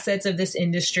different facets of this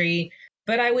industry.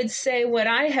 But I would say what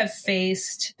I have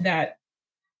faced that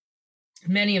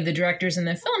many of the directors in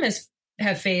the film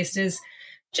have faced is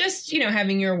just, you know,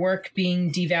 having your work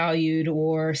being devalued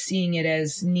or seeing it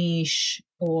as niche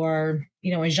or,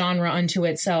 you know, a genre unto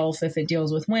itself if it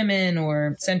deals with women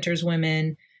or centers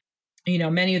women. You know,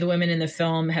 many of the women in the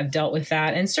film have dealt with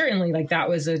that. And certainly like that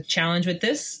was a challenge with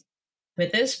this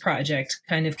project,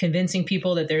 kind of convincing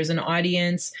people that there's an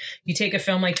audience. You take a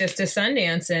film like this to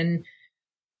Sundance and,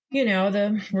 you know,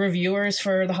 the reviewers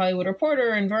for The Hollywood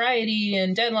Reporter and Variety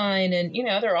and Deadline and, you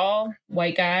know, they're all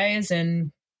white guys.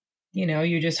 And, you know,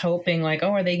 you're just hoping like,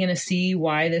 oh, are they going to see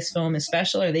why this film is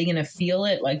special? Are they going to feel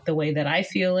it like the way that I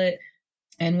feel it?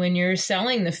 And when you're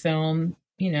selling the film,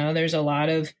 you know, there's a lot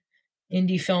of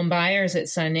indie film buyers at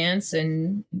Sundance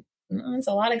and it's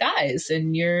a lot of guys.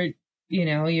 And you're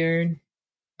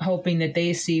hoping that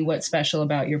they see what's special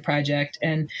about your project.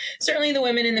 And certainly the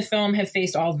women in the film have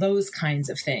faced all those kinds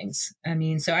of things. I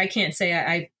mean, so I can't say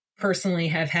I personally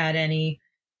have had I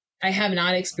have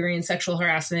not experienced sexual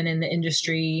harassment in the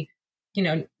industry, you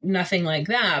know, nothing like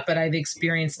that, but I've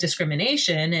experienced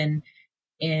discrimination and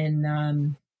in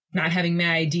not having my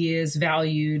ideas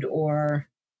valued or,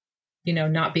 you know,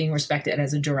 not being respected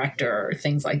as a director or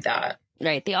things like that.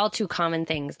 Right. The all too common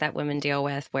things that women deal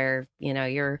with where, you know,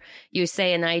 you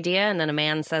say an idea and then a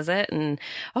man says it and,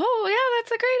 oh, yeah,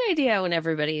 that's a great idea when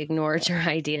everybody ignores your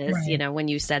ideas, right. You know, when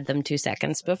you said them 2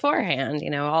 seconds beforehand. You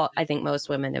know, I think most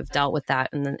women have dealt with that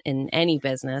in any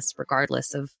business,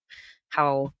 regardless of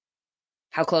how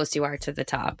close you are to the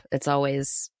top. It's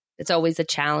always a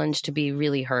challenge to be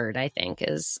really heard, I think,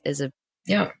 is a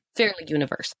fairly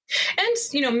universal. And,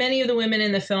 you know, many of the women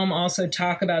in the film also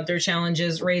talk about their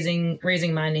challenges raising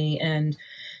money. And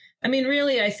I mean,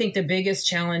 really, I think the biggest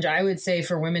challenge I would say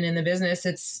for women in the business,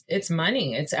 it's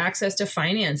money, it's access to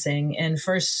financing. And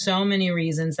for so many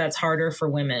reasons, that's harder for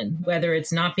women, whether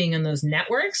it's not being in those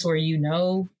networks where,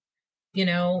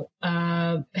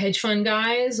 hedge fund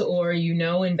guys or,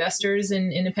 investors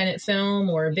in independent film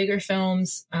or bigger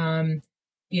films,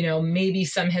 maybe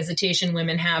some hesitation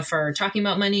women have for talking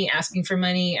about money, asking for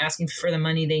the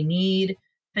money they need.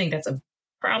 I think that's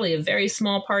probably a very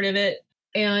small part of it.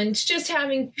 And just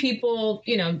having people,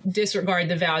 disregard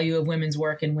the value of women's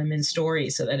work and women's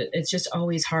stories so that it's just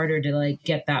always harder to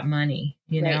get that money,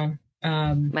 know?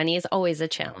 Money is always a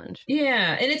challenge.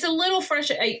 Yeah. And it's a little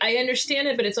frustrating. I understand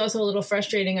it, but it's also a little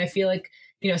frustrating. I feel like,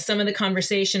 some of the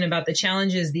conversation about the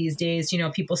challenges these days,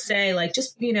 people say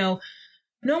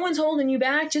no one's holding you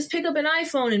back. Just pick up an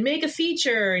iPhone and make a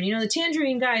feature. And, the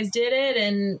Tangerine guys did it.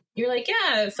 And you're like,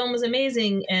 yeah, the film was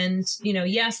amazing. And,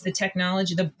 yes, the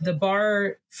technology, the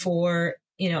bar for,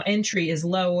 entry is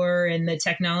lower and the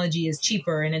technology is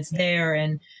cheaper and it's there.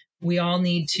 And we all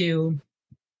need to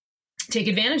take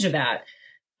advantage of that.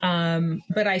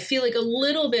 But I feel like a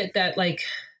little bit that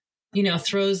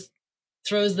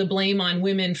throws the blame on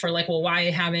women for well, why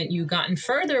haven't you gotten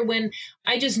further, when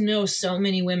I just know so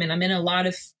many women. I'm in a lot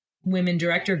of women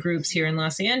director groups here in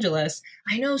Los Angeles.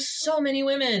 I know so many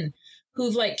women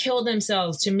who've like killed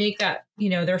themselves to make that,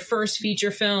 their first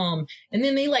feature film. And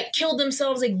then they like killed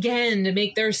themselves again to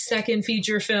make their second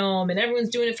feature film. And everyone's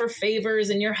doing it for favors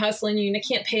and you're hustling. You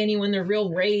can't pay anyone their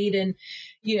real rate. And,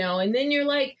 and then you're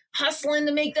like hustling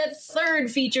to make that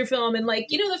third feature film. And like,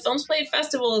 the films play at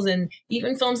festivals and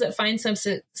even films that find some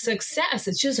success.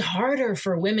 It's just harder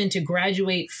for women to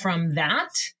graduate from that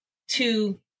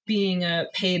to being a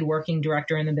paid working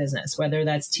director in the business, whether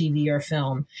that's TV or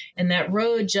film. And that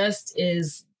road just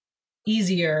is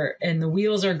easier and the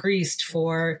wheels are greased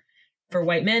for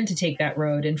white men to take that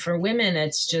road. And for women,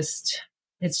 it's just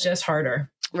harder.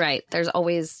 Right. There's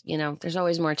always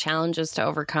more challenges to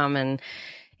overcome. And,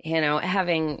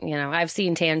 I've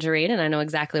seen Tangerine and I know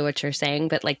exactly what you're saying,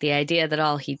 but like the idea that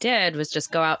all he did was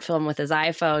just go out, film with his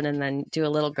iPhone and then do a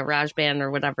little GarageBand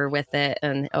or whatever with it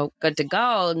and, good to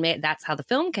go. And that's how the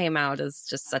film came out is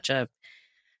just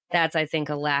that's, I think,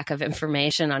 a lack of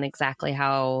information on exactly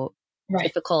how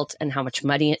difficult and how much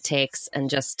money it takes. And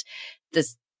just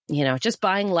this, just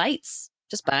buying a light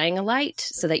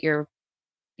so that your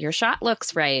shot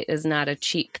looks right is not a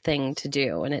cheap thing to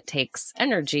do. And it takes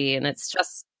energy and it's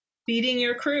just feeding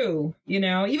your crew, even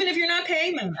if you're not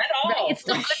paying them at all. Right. It's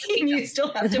still good. You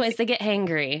still have otherwise they get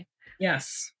hangry.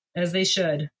 Yes, as they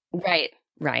should.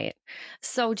 Right.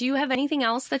 So do you have anything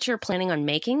else that you're planning on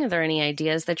making? Are there any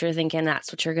ideas that you're thinking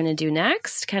that's what you're going to do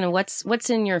next? Kind of what's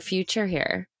in your future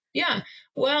here? Yeah.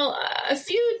 Well, a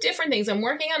few different things. I'm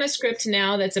working on a script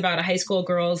now that's about a high school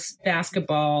girls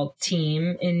basketball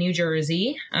team in New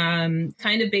Jersey, kind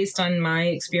of based on my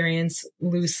experience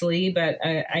loosely, but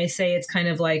I say it's kind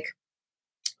of like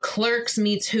Clerks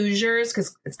meets Hoosiers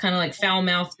because it's kind of like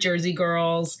foul-mouthed Jersey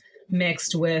girls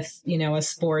mixed with, a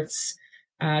sports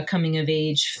coming of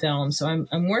age film. So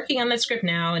I'm working on that script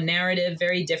now, a narrative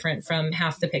very different from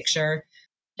Half the Picture.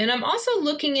 And I'm also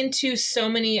looking into so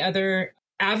many other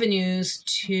avenues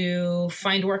to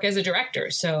find work as a director.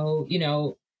 So, I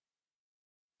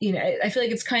feel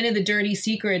like it's kind of the dirty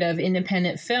secret of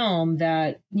independent film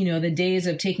that, the days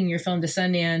of taking your film to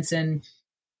Sundance and,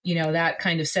 that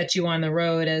kind of sets you on the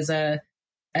road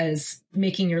as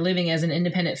making your living as an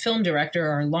independent film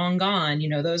director are long gone.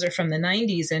 Those are from the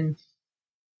 90s. And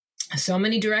so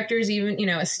many directors, even,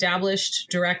 established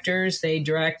directors, they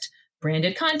direct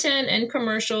branded content and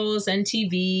commercials and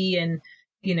TV and,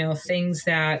 things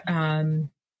that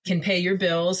can pay your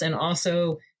bills and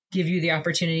also give you the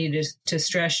opportunity to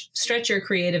stretch your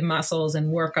creative muscles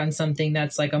and work on something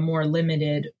that's like a more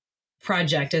limited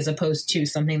project as opposed to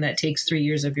something that takes 3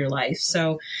 years of your life.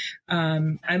 So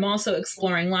I'm also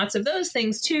exploring lots of those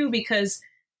things too, because,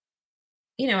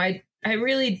 I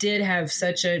really did have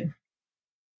such a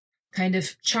kind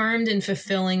of charmed and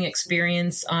fulfilling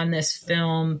experience on this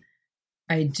film.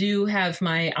 I do have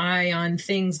my eye on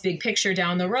things big picture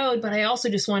down the road, but I also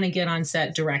just want to get on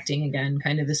set directing again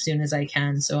kind of as soon as I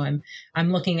can. So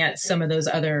I'm looking at some of those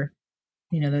other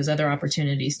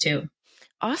opportunities too.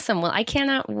 Awesome. Well, I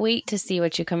cannot wait to see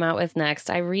what you come out with next.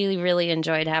 I really, really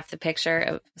enjoyed Half the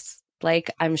Picture.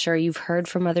 Like I'm sure you've heard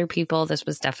from other people, this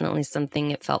was definitely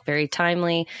something, it felt very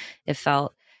timely. It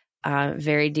felt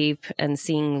very deep, and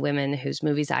seeing women whose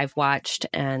movies I've watched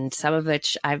and some of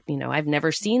which I've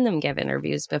never seen them give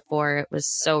interviews before. It was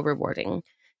so rewarding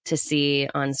to see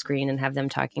on screen and have them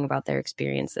talking about their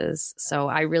experiences. So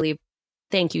I really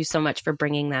thank you so much for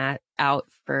bringing that out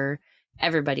for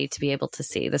everybody to be able to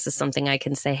see. This is something I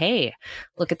can say, hey,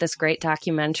 look at this great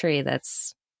documentary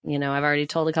that's, I've already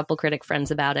told a couple critic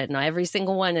friends about it, and every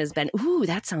single one has been, ooh,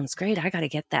 that sounds great. I got to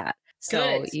get that.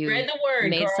 So good. You spread the word,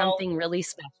 made girl. Something really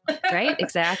special, right?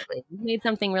 Exactly. You made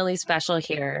something really special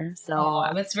here. So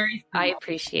that's very I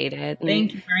appreciate it.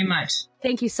 Thank you very much.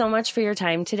 Thank you so much for your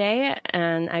time today.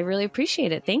 And I really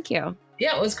appreciate it. Thank you.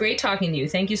 Yeah, it was great talking to you.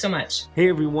 Thank you so much. Hey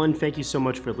everyone, thank you so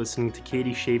much for listening to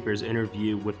Katie Schaefer's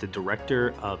interview with the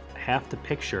director of Half the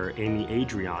Picture, Amy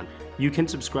Adrian. You can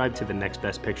subscribe to the Next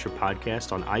Best Picture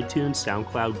podcast on iTunes,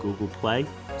 SoundCloud, Google Play,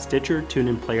 Stitcher,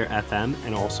 TuneIn Player FM,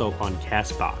 and also on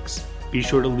CastBox. Be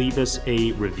sure to leave us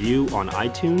a review on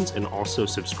iTunes and also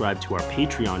subscribe to our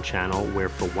Patreon channel, where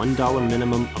for $1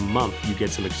 minimum a month, you get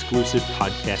some exclusive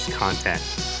podcast content.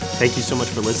 Thank you so much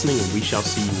for listening, and we shall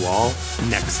see you all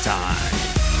next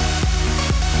time.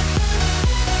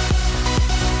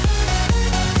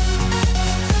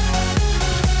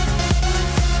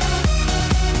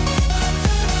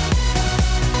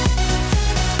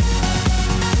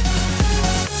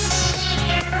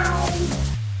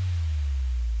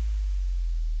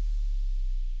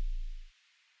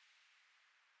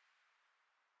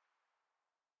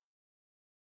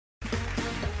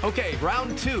 Okay,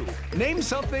 round two. Name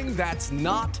something that's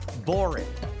not boring.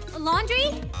 A laundry?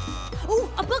 Ooh,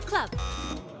 a book club. up.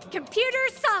 Computer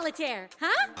solitaire,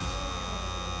 huh?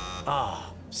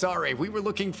 Ah, sorry, we were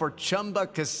looking for Chumba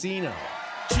Casino.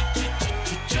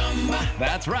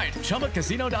 That's right.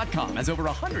 ChumbaCasino.com has over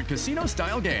 100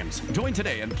 casino-style games. Join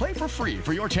today and play for free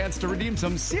for your chance to redeem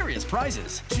some serious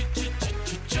prizes.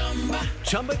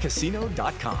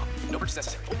 ChumbaCasino.com. No purchase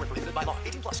necessary. Void where prohibited by law.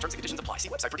 18+. Terms and conditions apply. See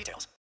website for details.